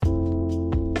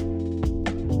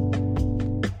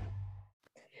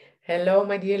Hello,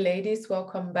 my dear ladies.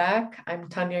 Welcome back. I'm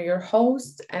Tanya, your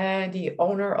host and the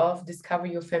owner of Discover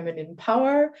Your Feminine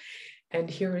Power. And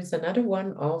here is another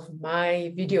one of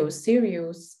my video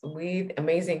series with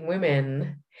amazing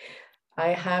women.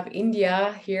 I have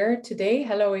India here today.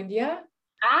 Hello, India.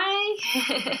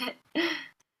 Hi.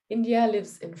 India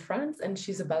lives in France and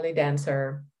she's a ballet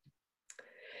dancer.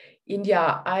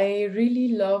 India, I really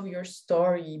love your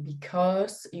story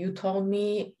because you told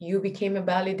me you became a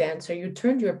ballet dancer. You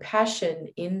turned your passion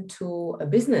into a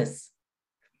business.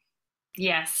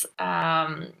 Yes,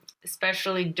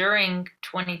 especially during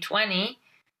 2020,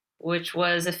 which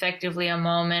was effectively a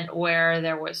moment where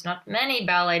there was not many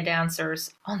ballet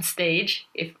dancers on stage,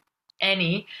 if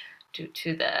any, due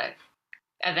to the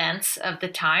events of the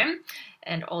time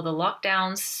and all the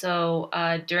lockdowns. So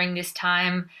during this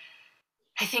time,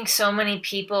 I think so many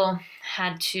people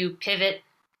had to pivot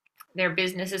their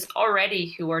businesses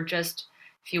already who are just,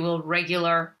 if you will,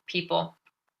 regular people.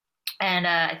 And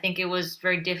I think it was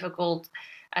very difficult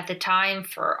at the time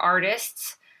for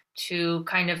artists to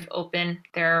kind of open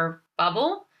their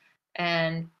bubble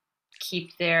and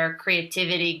keep their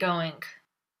creativity going.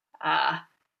 Uh,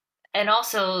 and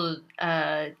also,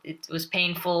 it was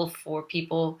painful for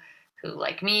people who,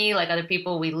 like me, like other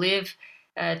people, we live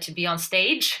to be on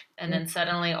stage, and then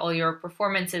suddenly all your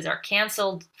performances are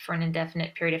canceled for an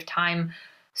indefinite period of time.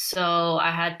 So I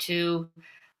had to.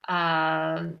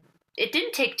 It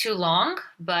didn't take too long,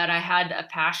 but I had a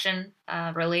passion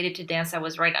related to dance that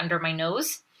was right under my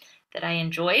nose that I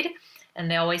enjoyed. And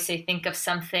they always say, think of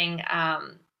something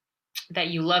that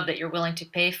you love that you're willing to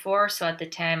pay for. So at the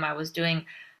time, I was doing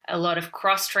a lot of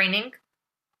cross training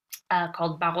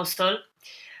called Barre au Sol.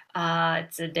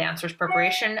 It's a dancer's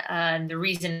preparation. And the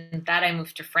reason that I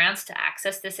moved to France to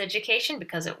access this education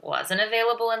because it wasn't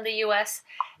available in the US.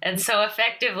 And so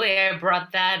effectively, I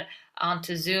brought that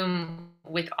onto Zoom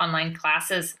with online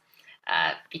classes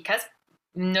because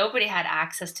nobody had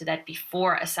access to that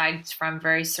before, aside from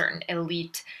very certain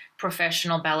elite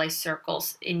professional ballet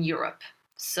circles in Europe.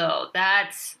 So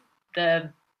that's the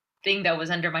thing that was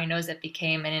under my nose that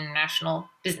became an international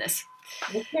business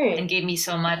and Okay, gave me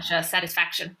so much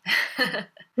satisfaction.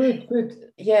 good,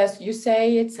 good. Yes, you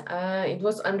say it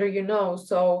was under your nose.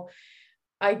 So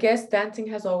I guess dancing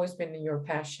has always been your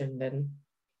passion then.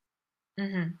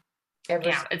 hmm Ever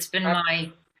Yeah, since. it's been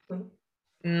my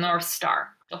North Star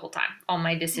the whole time. All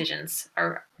my decisions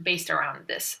are based around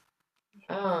this.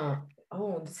 Ah,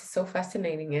 oh, this is so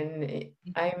fascinating. And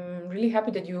I'm really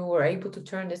happy that you were able to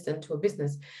turn this into a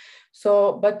business.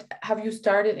 So, but have you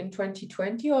started in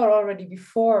 2020 or already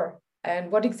before?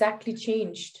 And what exactly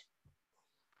changed?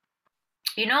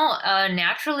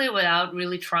 Naturally, without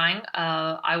really trying,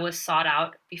 I was sought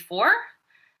out before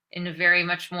in a very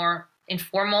much more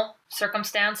informal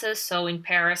circumstances. So in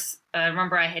Paris, I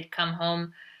remember I had come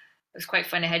home. It was quite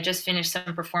fun. I had just finished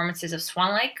some performances of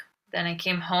Swan Lake. Then I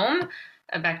came home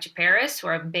back to Paris,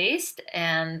 where I'm based,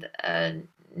 and a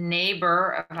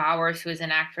neighbor of ours who is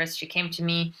an actress, she came to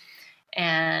me,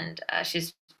 and she's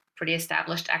a pretty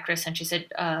established actress, and she said,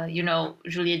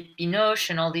 Juliette Binoche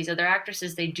and all these other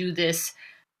actresses, they do this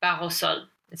barre au sol.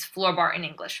 It's floor bar in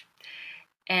English,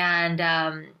 and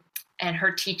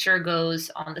her teacher goes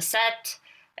on the set,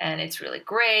 and it's really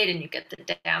great, and you get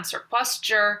the dancer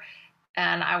posture,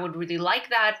 and I would really like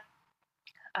that.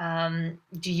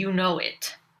 Do you know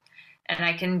it? And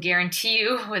I can guarantee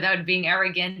you, without being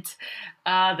arrogant,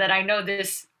 that I know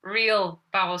this real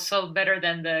barre au sol better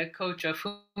than the coach of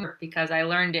humor because I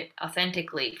learned it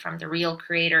authentically from the real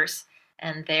creators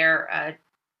and their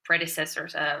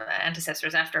predecessors,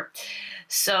 antecessors after.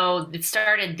 So it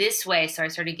started this way. So I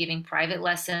started giving private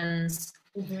lessons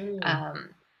Mhm.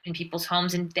 um, in people's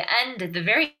homes in the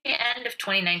very end of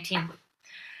 2019.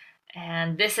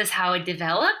 And this is how it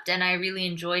developed, and I really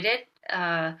enjoyed it.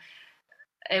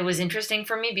 It was interesting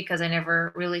for me because I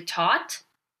never really taught.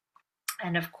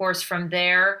 And of course, from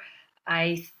there,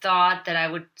 I thought that I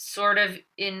would sort of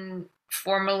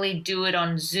informally do it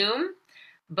on Zoom.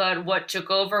 But what took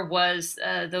over was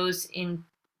those in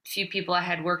few people I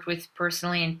had worked with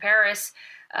personally in Paris.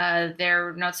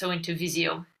 They're not so into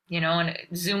Visio, and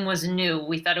Zoom was new.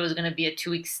 We thought it was going to be a 2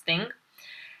 weeks thing,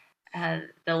 the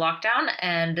lockdown,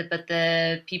 but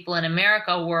the people in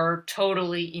America were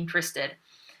totally interested.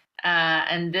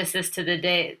 And this is to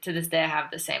this day, I have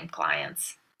the same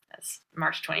clients as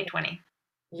March 2020.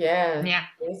 Yeah, Yeah,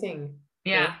 amazing.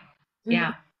 Great. yeah,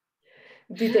 yeah.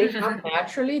 Did they come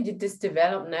naturally? Did this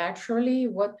develop naturally?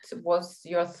 What was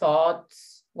your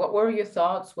thoughts? What were your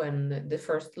thoughts when the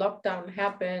first lockdown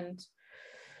happened?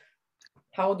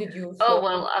 How did you Oh slowly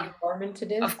well, form into of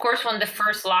this? course, when the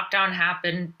first lockdown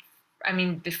happened, I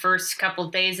mean, the first couple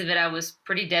of days of it, I was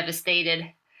pretty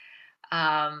devastated,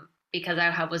 because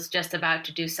I was just about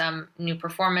to do some new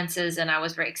performances and I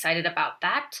was very excited about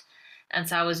that. And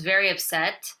so I was very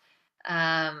upset.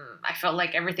 I felt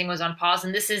like everything was on pause.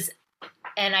 And this is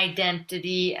an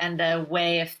identity and a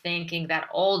way of thinking that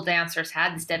all dancers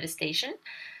had, this devastation.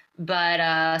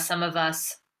 But some of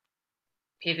us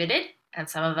pivoted and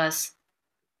some of us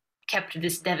kept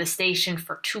this devastation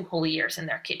for 2 whole years in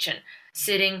their kitchen,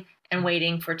 sitting and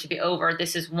waiting for it to be over.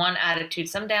 This is one attitude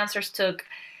some dancers took.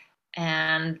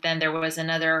 And then there was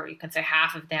another, you can say,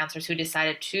 half of dancers who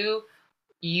decided to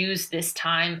use this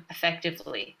time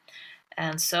effectively.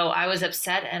 And so I was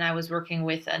upset, and I was working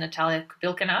with Natalia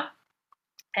Kubilkina,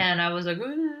 and I was like,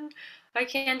 I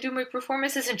can't do my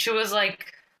performances. And she was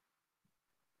like,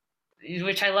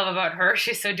 which I love about her,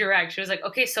 she's so direct. She was like,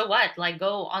 okay, so what? Like,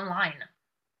 go online,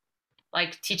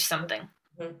 like, teach something,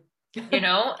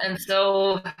 And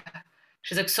so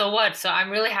she's like, so what? So I'm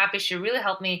really happy. She really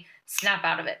helped me snap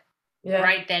out of it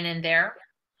right then and there.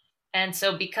 And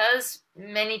so because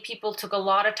many people took a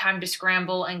lot of time to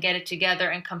scramble and get it together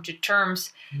and come to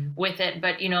terms with it,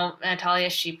 but Natalia,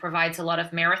 she provides a lot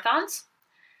of marathons.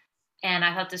 And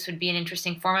I thought this would be an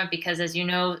interesting format because, as you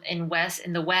know, in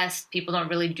the West, people don't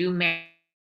really do marathons.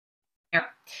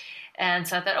 And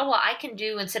so I thought, oh, well, I can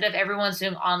do, instead of everyone's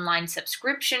doing online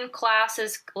subscription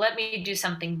classes, let me do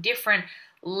something different.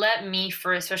 Let me,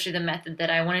 for especially the method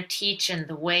that I want to teach and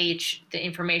the way the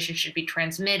information should be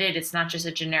transmitted, it's not just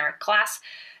a generic class.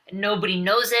 Nobody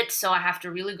knows it, so I have to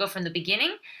really go from the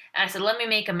beginning. And I said, let me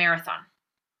make a marathon.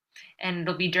 And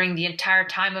it'll be during the entire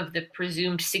time of the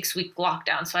presumed 6-week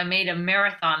lockdown. So I made a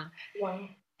marathon. Wow.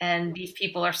 And these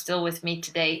people are still with me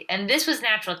today. And this was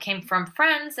natural. It came from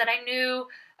friends that I knew,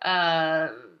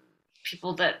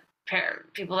 people that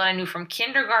I knew from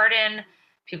kindergarten,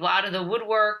 people out of the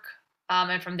woodwork.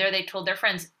 And from there, they told their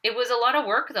friends. It was a lot of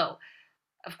work, though.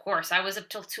 Of course, I was up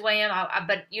till 2 a.m.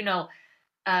 But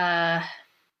how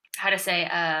to say,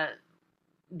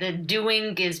 the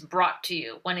doing is brought to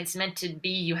you. When it's meant to be,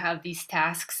 you have these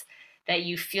tasks that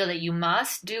you feel that you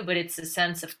must do, but it's a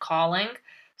sense of calling.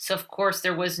 So, of course,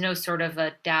 there was no sort of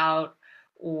a doubt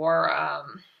or, I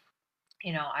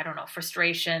don't know,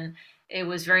 frustration. It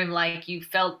was very like you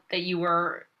felt that you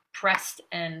were pressed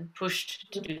and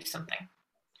pushed to do something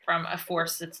from a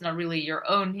force that's not really your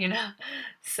own,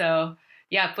 So,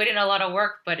 yeah, put in a lot of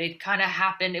work, but it kind of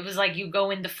happened. It was like you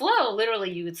go in the flow,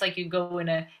 literally. It's like you go in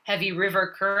a heavy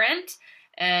river current,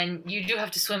 and you do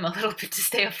have to swim a little bit to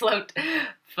stay afloat,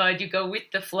 but you go with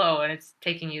the flow, and it's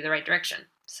taking you the right direction.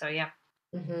 So, yeah.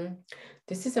 Mm-hmm.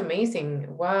 This is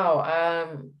amazing. Wow.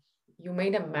 You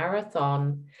made a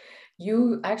marathon.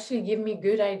 You actually give me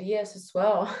good ideas as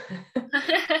well.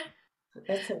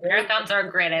 Marathons are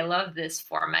great. I love this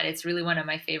format. It's really one of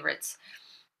my favorites.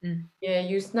 Yeah,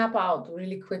 you snap out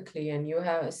really quickly and you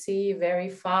see very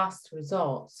fast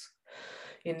results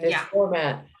in this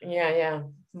format. Yeah.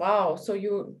 Wow. So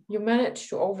you managed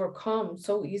to overcome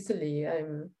so easily.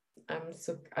 Well, it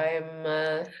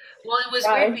was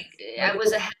great. I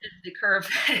was ahead of the curve.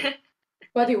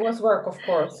 But it was work, of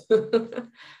course.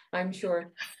 I'm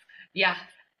sure. Yeah.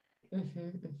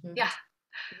 Mm-hmm. Yeah.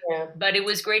 But it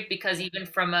was great because even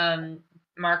from a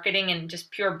marketing and just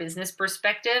pure business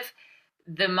perspective,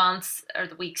 the months or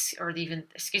the weeks or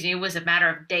it was a matter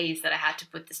of days that I had to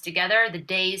put this together. The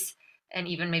days and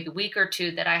even maybe a week or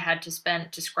two that I had to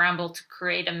spend to scramble to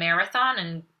create a marathon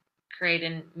and create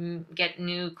and get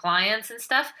new clients and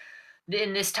stuff.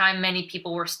 In this time, many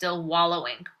people were still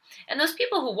wallowing. And those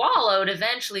people who wallowed,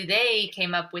 eventually they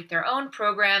came up with their own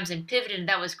programs and pivoted, and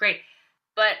that was great.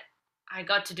 But I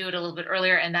got to do it a little bit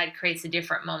earlier, and that creates a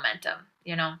different momentum,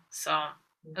 So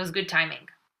it was good timing.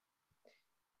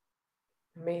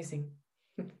 Amazing.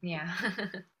 Yeah.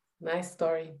 Nice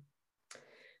story.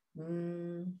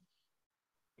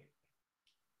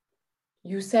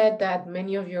 You said that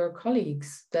many of your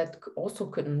colleagues that also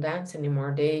couldn't dance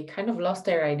anymore, they kind of lost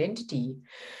their identity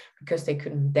because they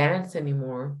couldn't dance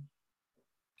anymore.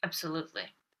 Absolutely.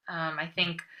 I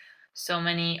think so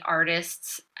many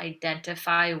artists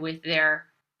identify with their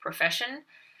profession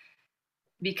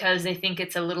because they think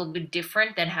it's a little bit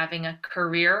different than having a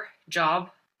career job,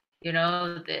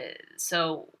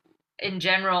 so in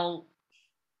general,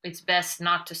 it's best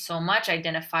not to so much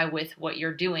identify with what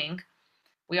you're doing.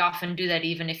 We often do that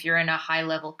even if you're in a high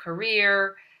level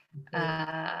career.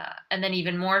 And then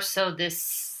even more so,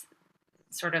 this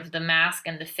sort of the mask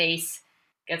and the face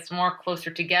gets more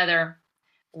closer together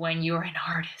when you're an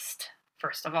artist.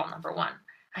 First of all, number one,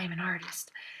 I am an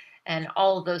artist. and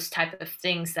all those type of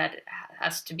things that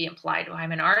has to be implied. Oh,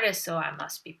 I'm an artist, so I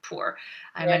must be poor.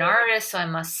 I'm an Yeah. artist, so I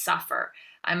must suffer.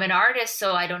 I'm an artist,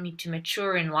 so I don't need to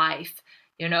mature in life,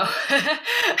 you know.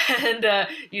 And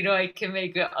you know, I can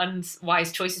make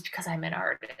unwise choices because I'm an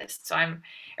artist, so I'm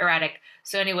erratic.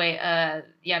 So anyway,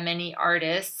 yeah, many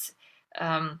artists,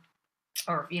 um,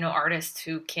 or you know, artists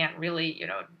who can't really, you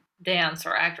know, dance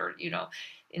or act, or you know,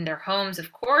 in their homes,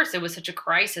 of course it was such a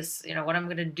crisis, you know, what I'm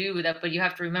going to do with that. But you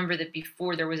have to remember that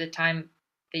before, there was a time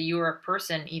that you were a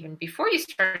person even before you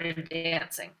started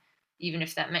dancing, even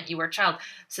if that meant you were a child.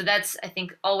 So that's, I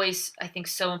think, always, I think,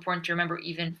 so important to remember,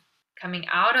 even coming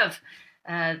out of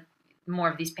uh, more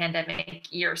of these pandemic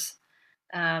years,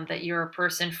 that you're a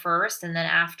person first, and then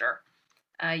after,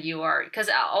 you are, because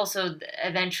also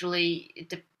eventually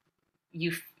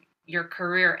you your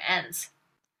career ends.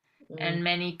 Mm. And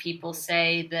many people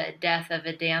say the death of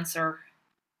a dancer,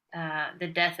 the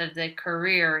death of the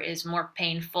career is more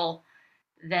painful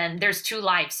than, there's two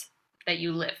lives that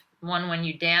you live. One when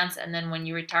you dance, and then when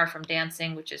you retire from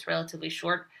dancing, which is relatively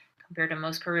short compared to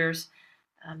most careers.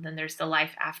 Then there's the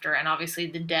life after, and obviously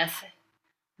the death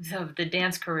of the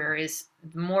dance career is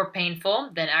more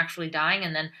painful than actually dying.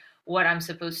 And then what, I'm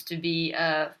supposed to be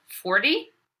 40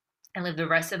 and live the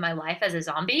rest of my life as a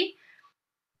zombie?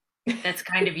 That's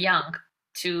kind of young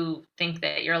to think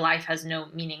that your life has no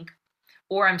meaning.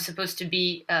 Or I'm supposed to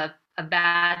be a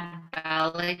bad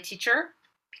ballet teacher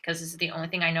because this is the only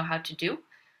thing I know how to do.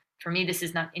 For me, this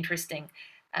is not interesting.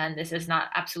 And this is not,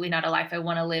 absolutely not a life I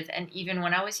want to live. And even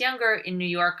when I was younger in New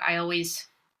York, I always,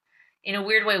 in a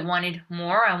weird way, wanted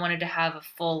more. I wanted to have a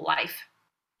full life.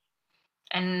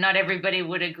 And not everybody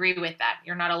would agree with that.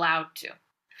 You're not allowed to.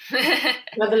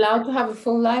 Not allowed to have a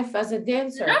full life as a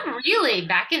dancer. Not really.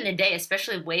 Back in the day,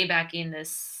 especially way back in the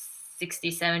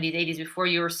 60s, 70s, 80s, before,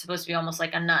 you were supposed to be almost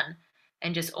like a nun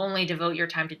and just only devote your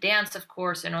time to dance, of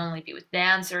course, and only be with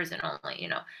dancers and only, you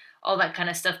know, all that kind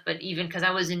of stuff. But even because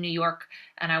I was in New York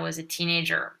and I was a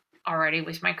teenager already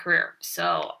with my career.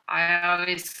 So I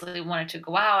obviously wanted to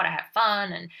go out, I had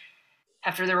fun, and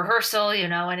after the rehearsal, you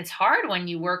know, and it's hard when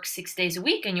you work 6 days a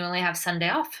week and you only have Sunday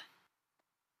off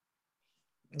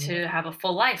Yeah. to have a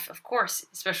full life, of course,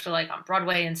 especially like on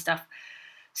Broadway and stuff.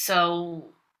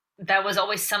 So that was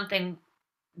always something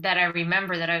that I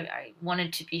remember, that I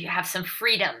wanted to be, have some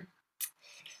freedom.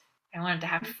 I wanted to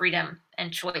have freedom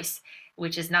and choice,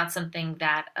 which is not something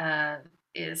that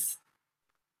is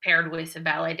paired with a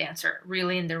ballet dancer,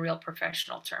 really, in the real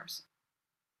professional terms.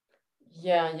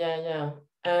 Yeah, yeah, yeah.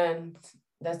 And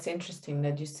that's interesting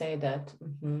that you say that.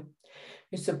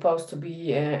 You're supposed to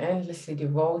be endlessly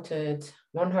devoted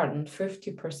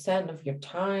 150% of your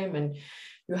time, and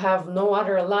you have no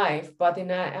other life. But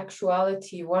in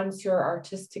actuality, once your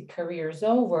artistic career is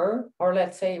over, or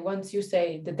let's say once you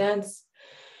say the dance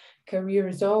career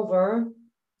is over,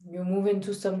 you move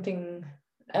into something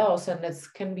else, and that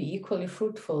can be equally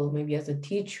fruitful, maybe as a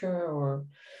teacher or.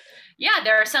 Yeah,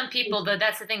 there are some people, but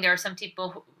that's the thing. There are some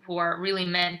people who are really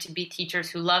meant to be teachers,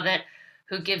 who love it,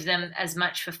 who gives them as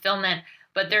much fulfillment.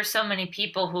 But there's so many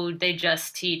people who they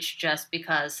just teach just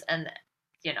because, and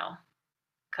you know,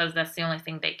 because that's the only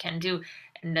thing they can do.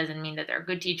 And doesn't mean that they're a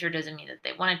good teacher, doesn't mean that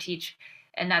they want to teach.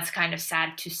 And that's kind of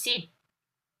sad to see.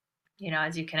 You know,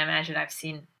 as you can imagine, I've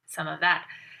seen some of that.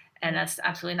 And that's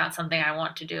absolutely not something I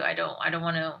want to do. I don't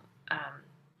want to,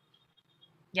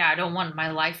 yeah, I don't want my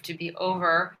life to be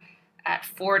over at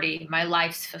 40, my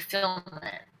life's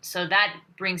fulfillment. So that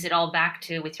brings it all back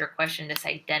to, with your question, this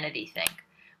identity thing,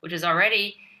 which is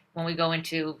already, when we go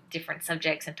into different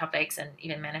subjects and topics and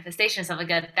even manifestation, stuff like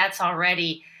that, that's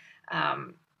already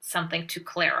something to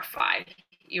clarify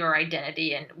your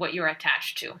identity and what you're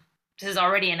attached to. This is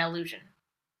already an illusion.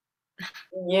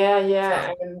 Yeah, yeah,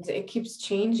 So and it keeps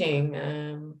changing.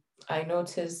 I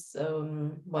notice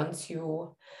once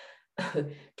you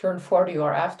turn 40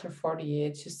 or after 40,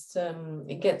 it just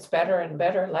it gets better and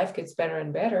better. Life gets better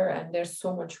and better, and there's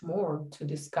so much more to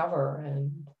discover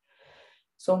and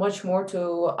so much more to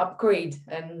upgrade.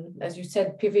 And as you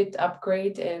said, pivot,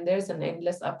 upgrade, and there's an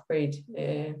endless upgrade.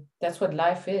 That's what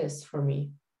life is for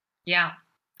me. yeah,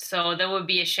 so that would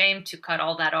be a shame to cut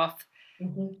all that off,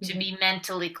 Mhm, to mhm. be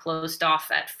mentally closed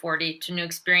off at 40 to new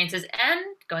experiences. And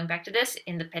going back to this,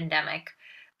 in the pandemic,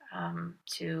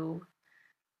 to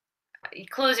you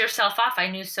close yourself off. I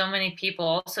knew so many people,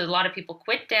 also a lot of people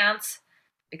quit dance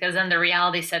because then the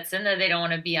reality sets in that they don't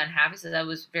want to be unhappy. So that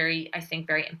was very, I think,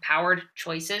 very empowered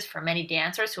choices for many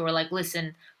dancers who were like,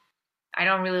 listen, I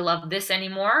don't really love this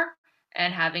anymore.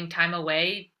 And having time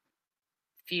away,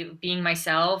 being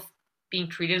myself, being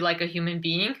treated like a human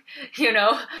being, you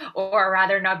know, or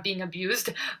rather not being abused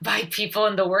by people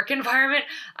in the work environment,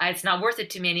 it's not worth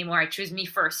it to me anymore. I choose me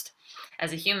first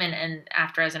as a human, and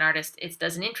after as an artist, it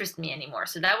doesn't interest me anymore.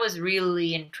 So that was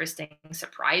really interesting,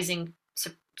 surprising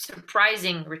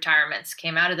retirements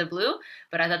came out of the blue,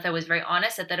 but I thought that was very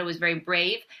honest. I thought it was very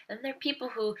brave. And there are people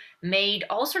who made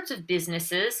all sorts of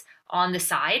businesses on the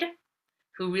side,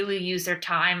 who really used their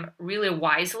time really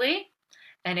wisely,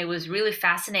 and it was really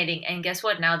fascinating. And guess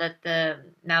what? Now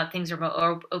things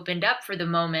are opened up for the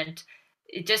moment,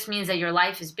 it just means that your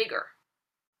life is bigger.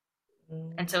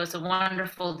 And so it's a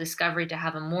wonderful discovery to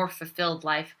have a more fulfilled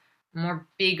life, more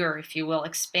bigger, if you will,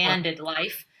 expanded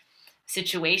life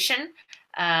situation,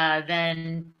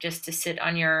 than just to sit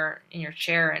on in your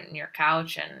chair and your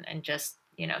couch and just,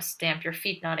 you know, stamp your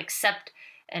feet, not accept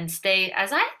and stay,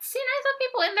 as I had seen, I saw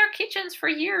people in their kitchens for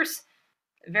years,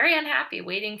 very unhappy,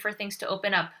 waiting for things to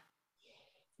open up.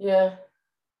 Yeah.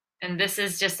 And this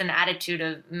is just an attitude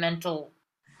of mental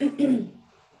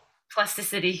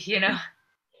plasticity, you know?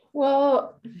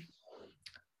 Well,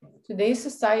 today's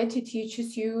society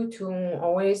teaches you to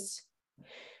always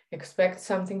expect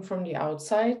something from the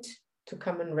outside to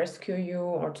come and rescue you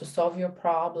or to solve your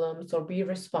problems or be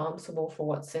responsible for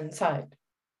what's inside.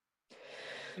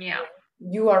 Yeah.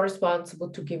 You are responsible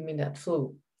to give me that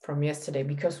flu from yesterday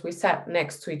because we sat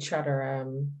next to each other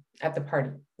at the party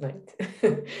night.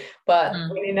 But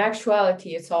when in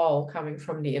actuality, it's all coming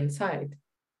from the inside.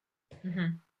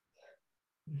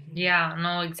 Yeah,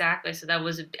 no, exactly. So that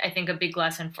was, I think, a big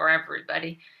lesson for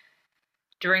everybody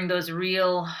during those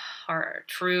real or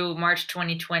true March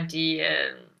 2020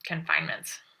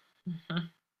 confinements.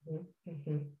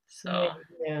 So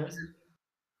yeah. It was a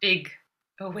big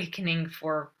awakening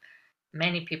for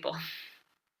many people.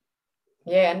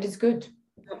 Yeah, and it's good.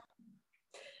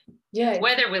 Yeah.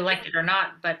 Whether we like it or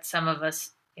not, but some of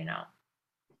us, you know,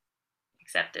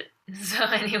 accept it. So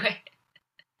anyway.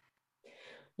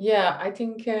 Yeah, I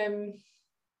think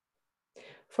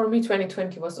for me,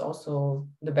 2020 was also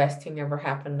the best thing ever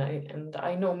happened. And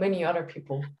I know many other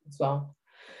people as well.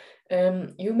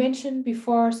 You mentioned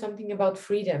before something about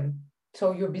freedom.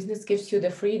 So your business gives you the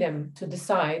freedom to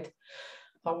decide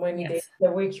how many days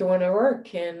a week you want to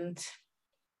work. And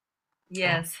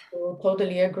yes, I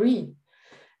totally agree.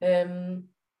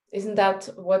 Isn't that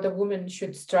what a woman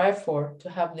should strive for, to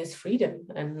have this freedom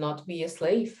and not be a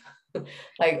slave?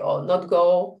 Like, or not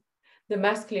go the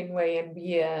masculine way and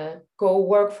go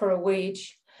work for a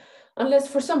wage, unless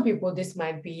for some people this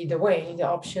might be the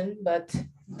option, but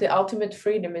the ultimate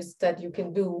freedom is that you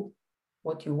can do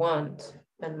what you want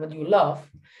and what you love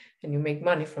and you make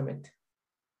money from it.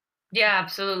 Yeah,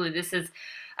 absolutely.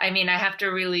 I mean, I have to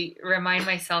really remind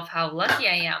myself how lucky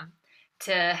I am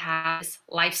to have this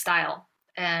lifestyle,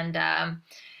 and I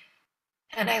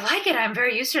like it. I'm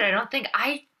very used to it. I don't think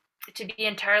to be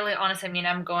entirely honest, I mean,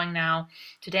 I'm going now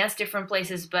to dance different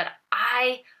places, but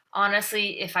I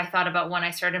honestly, if I thought about when I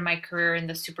started my career in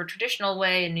the super traditional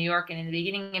way in New York and in the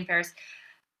beginning in Paris,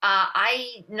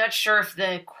 I'm not sure if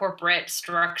the corporate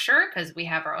structure, because we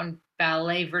have our own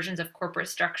ballet versions of corporate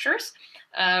structures,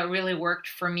 really worked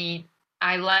for me.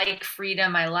 I like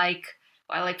freedom. I like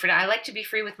freedom. I like to be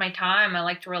free with my time. I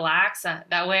like to relax.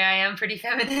 That way I am pretty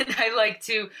feminine.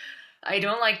 I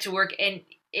don't like to work in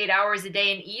 8 hours a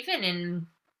day. And even in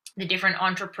the different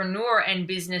entrepreneur and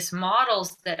business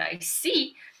models that I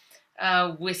see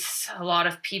with a lot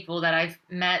of people that I've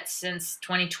met since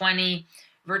 2020,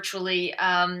 virtually,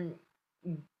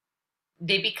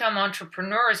 they become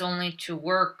entrepreneurs only to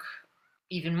work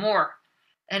even more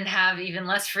and have even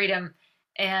less freedom,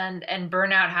 and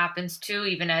burnout happens too,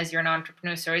 even as you're an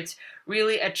entrepreneur. So it's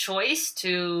really a choice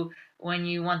to, when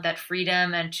you want that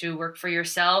freedom and to work for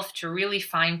yourself, to really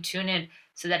fine tune it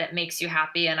so that it makes you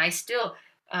happy. And I still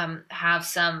have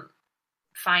some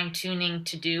fine tuning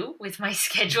to do with my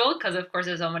schedule, because of course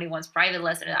if somebody wants private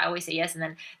lessons, I always say yes, and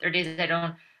then there are days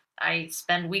I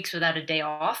spend weeks without a day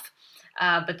off.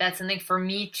 But that's something for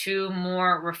me to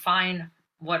more refine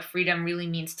what freedom really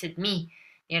means to me,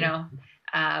 you know.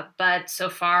 But so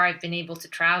far I've been able to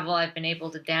travel, I've been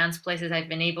able to dance places, I've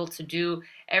been able to do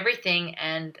everything,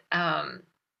 and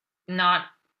not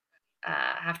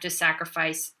have to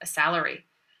sacrifice a salary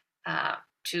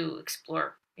to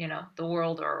explore, you know, the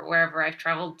world or wherever. I've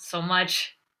traveled so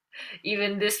much,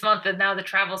 even this month, that now the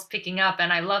travel's picking up,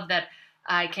 and I love that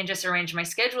I can just arrange my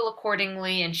schedule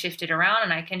accordingly and shift it around,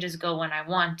 and I can just go when I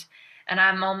want. And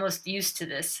I'm almost used to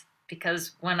this,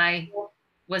 because when I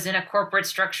was in a corporate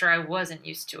structure, I wasn't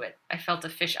used to it. I felt a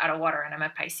fish out of water, and I'm a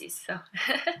Pisces. So.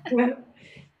 Yeah.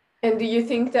 And do you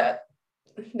think that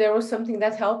there was something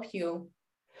that helped you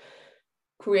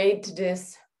create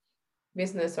this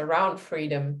business around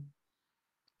freedom?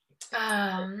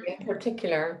 In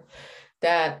particular,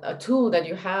 that a tool that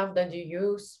you have that you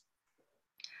use?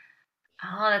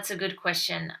 Oh, that's a good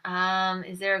question.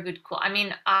 Is there a good I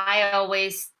mean, I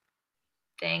always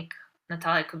thank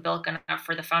Natalia Kubilkina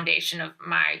for the foundation of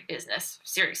my business.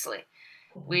 Seriously.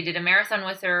 We did a marathon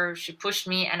with her. She pushed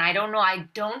me, and I don't know. I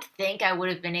don't think I would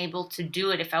have been able to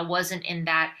do it if I wasn't in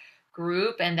that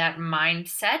group and that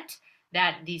mindset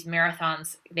that these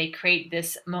marathons, they create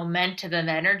this momentum of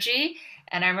energy.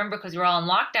 And I remember because we're all in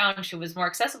lockdown, she was more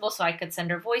accessible, so I could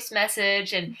send her voice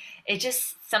message, and it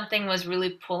just something was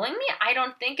really pulling me. I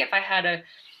don't think if I had a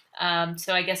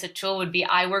so I guess a tool would be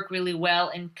I work really well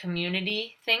in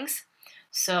community things.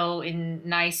 So in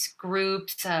nice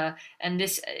groups, and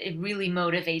this it really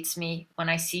motivates me when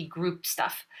I see group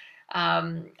stuff.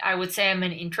 I would say I'm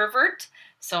an introvert.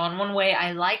 So in one way,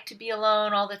 I like to be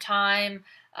alone all the time.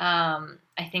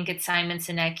 I think it's Simon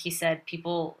Sinek. He said,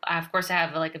 "People, of course, I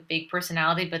have like a big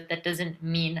personality, but that doesn't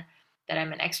mean that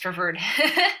I'm an extrovert.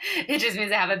 It just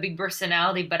means I have a big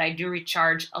personality, but I do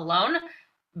recharge alone.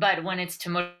 But when it's to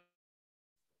motivate."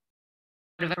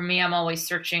 For me, I'm always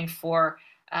searching for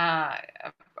a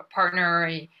partner,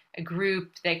 a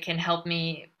group that can help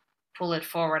me pull it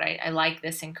forward. I like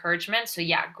this encouragement. So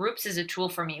yeah, groups is a tool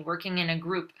for me. Working in a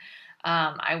group.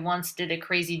 I once did a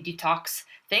crazy detox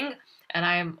thing, and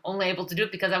I'm only able to do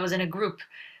it because I was in a group.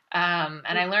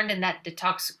 And I learned in that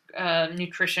detox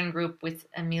nutrition group with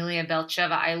Amelia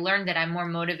Belcheva, I learned that I'm more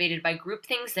motivated by group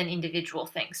things than individual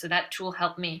things. So that tool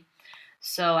helped me.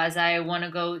 So as I want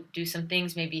to go do some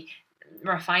things, maybe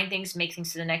refine things, make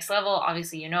things to the next level.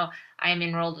 Obviously, I am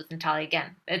enrolled with Natalia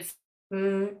again.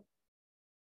 Mm.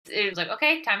 It was like,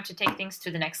 okay, time to take things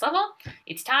to the next level.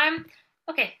 It's time.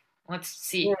 Okay, let's Yeah.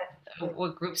 see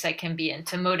what groups I can be in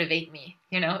to motivate me,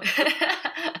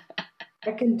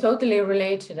 I can totally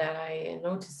relate to that. I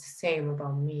noticed the same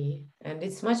about me. And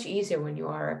it's much easier when you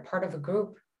are a part of a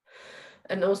group.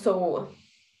 And also,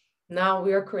 now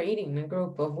we are creating a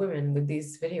group of women with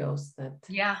these videos that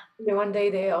Yeah. one day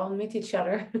they all meet each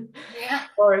other. Yeah.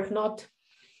 Or if not,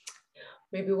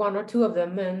 maybe one or two of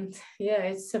them. And yeah,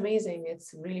 it's amazing.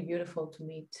 It's really beautiful to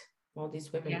meet all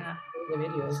these women Yeah. in the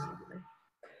videos. Absolutely.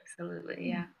 Absolutely.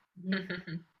 Yeah.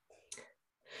 Mhm.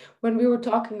 When we were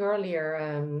talking earlier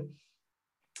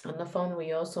on the phone,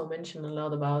 we also mentioned a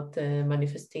lot about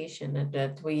manifestation and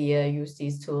that we use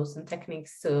these tools and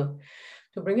techniques to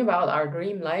bring about our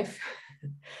dream life.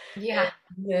 Yeah.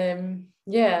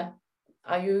 Yeah,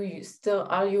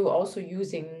 are you also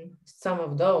using some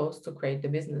of those to create the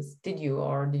business? Did you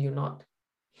or did you not?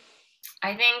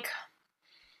 I think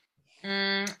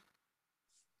mm,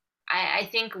 I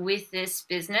think with this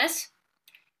business,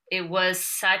 it was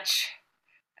such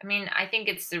I mean, I think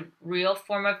it's the real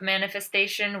form of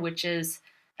manifestation, which is,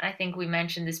 and I think we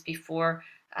mentioned this before,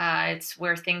 it's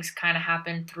where things kind of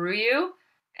happen through you,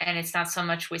 and it's not so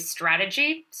much with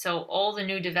strategy. So, all the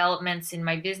new developments in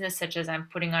my business, such as I'm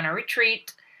putting on a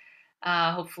retreat,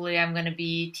 hopefully, I'm going to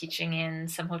be teaching in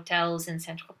some hotels in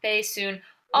Saint Tropez soon.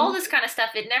 All this kind of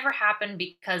stuff, it never happened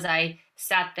because I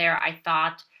sat there, I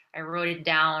thought, I wrote it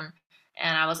down,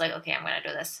 and I was like, okay, I'm going to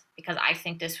do this because I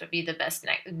think this would be the best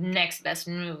next best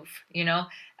move.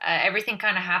 Everything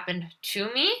kind of happened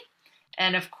to me,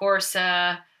 and of course,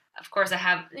 I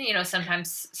have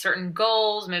sometimes certain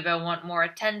goals. Maybe I want more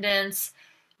attendance.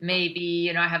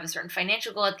 Maybe I have a certain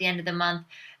financial goal at the end of the month,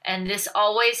 and this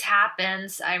always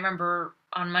happens. I remember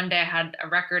on Monday I had a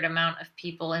record amount of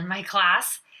people in my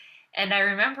class, and I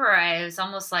remember I was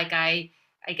almost like I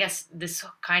guess this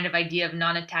kind of idea of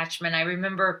non-attachment. I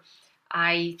remember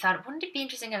I thought, wouldn't it be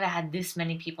interesting if I had this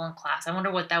many people in class? I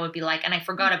wonder what that would be like. And I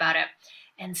forgot about it.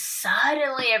 And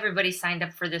suddenly everybody signed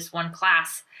up for this one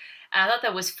class. And I thought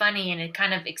that was funny and it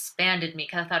kind of expanded me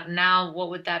because I thought, now what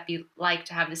would that be like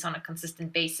to have this on a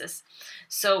consistent basis?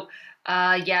 So,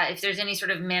 yeah, if there's any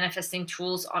sort of manifesting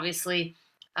tools, obviously,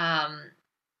 I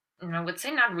would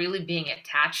say not really being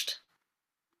attached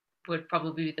would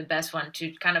probably be the best one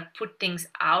to kind of put things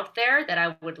out there that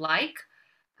I would like.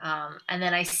 And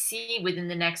then I see within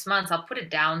the next month, I'll put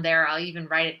it down there. I'll even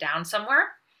write it down somewhere.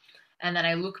 And then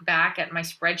I look back at my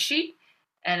spreadsheet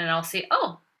and then I'll see,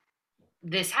 oh,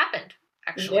 this happened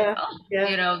actually. Yeah, Oh,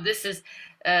 yeah. this is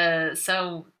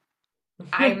so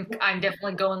I'm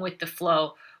definitely going with the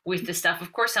flow with the stuff.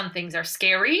 Of course, some things are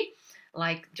scary,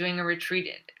 like doing a retreat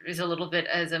is a little bit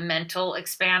as a mental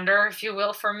expander, if you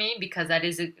will, for me, because that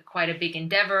is quite a big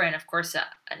endeavor and, of course,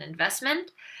 an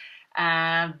investment.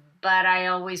 But I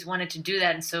always wanted to do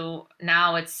that, and so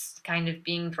now it's kind of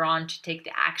being drawn to take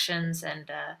the actions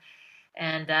and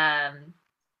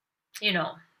you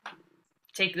know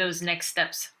take those next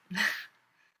steps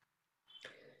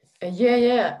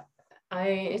Yeah.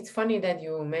 It's funny that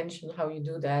you mentioned how you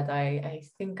do that. I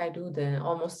think I do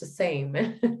almost the same.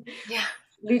 Yeah.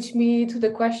 Leads me to the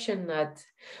question that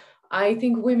I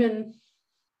think women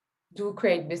do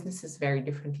create businesses very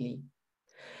differently.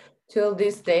 Till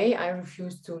this day, I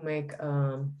refuse to make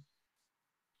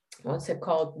what's it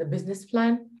called? The business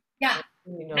plan. Yeah.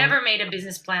 You know, Never made a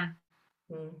business plan.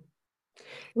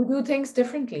 we do things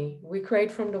differently. We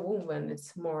create from the womb and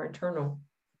it's more internal.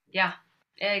 Yeah,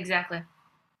 exactly.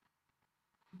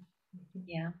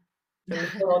 Yeah. And we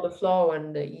follow the flow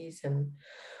and the ease and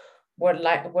what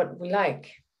we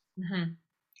like. Mm-hmm.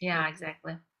 Yeah,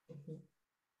 exactly.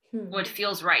 Hmm. What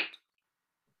feels right.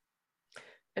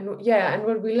 And yeah, and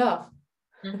what we love.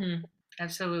 Mm-hmm.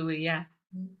 Absolutely, yeah.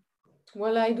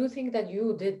 Well, I do think that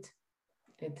you did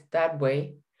it that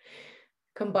way,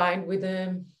 combined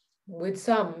with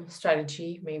some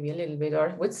strategy, maybe a little bit, or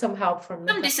with some help from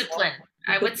Some Natasha. discipline.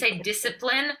 I would say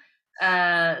discipline.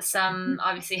 Some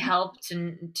obviously help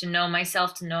to know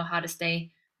myself, to know how to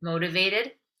stay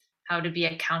motivated, how to be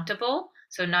accountable.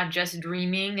 So not just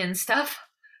dreaming and stuff,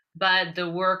 but the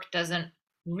work doesn't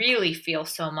really feel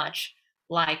so much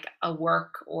like a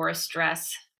work or a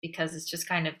stress because it's just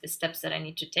kind of the steps that I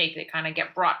need to take that kind of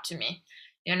get brought to me,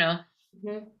 you know?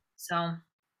 Mhm. So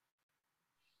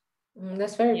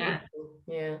That's very yeah. beautiful.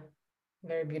 Yeah,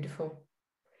 very beautiful.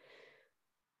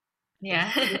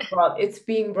 Yeah. It's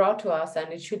being brought to us,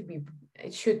 and it should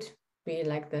be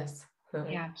like this,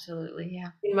 Yeah, absolutely.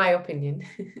 Yeah. in my opinion.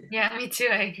 Yeah, me too.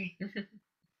 I agree.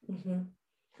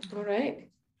 All right,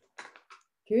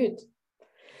 good.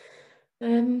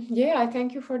 Yeah, I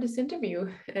thank you for this interview.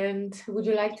 And would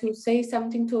you like to say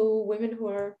something to women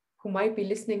who might be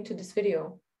listening to this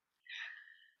video?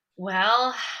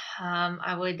 Well,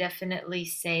 I would definitely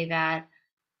say that,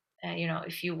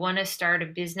 if you want to start a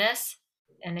business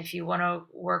and if you want to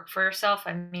work for yourself,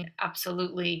 I mean,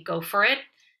 absolutely go for it.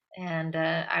 And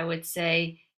I would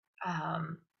say,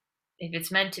 um, if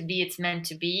it's meant to be, it's meant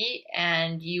to be.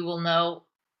 And you will know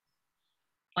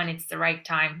when it's the right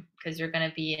time because you're going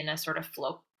to be in a sort of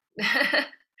flow.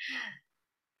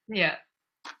 Yeah.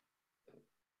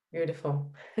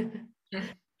 Beautiful. Great.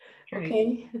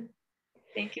 Okay,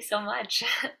 Thank you so much.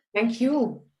 thank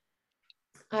you.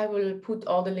 I will put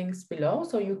all the links below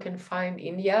so you can find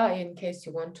India in case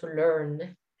you want to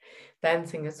learn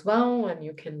dancing as well. And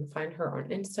you can find her on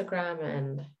Instagram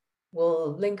and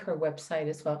we'll link her website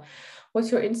as well. What's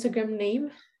your Instagram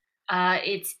name?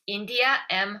 It's India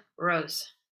M Rose.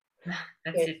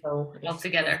 That's Okay, it so all if someone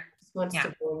together. wants Yeah.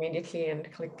 to go immediately and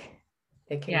click,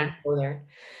 they can Yeah. just go there.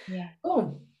 Yeah.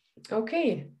 Oh,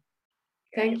 okay. Great.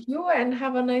 Thank you and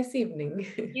have a nice evening.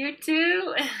 You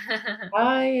too.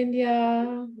 Bye, India.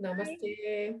 Bye.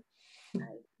 Namaste.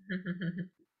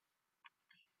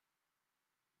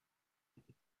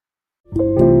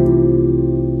 Bye.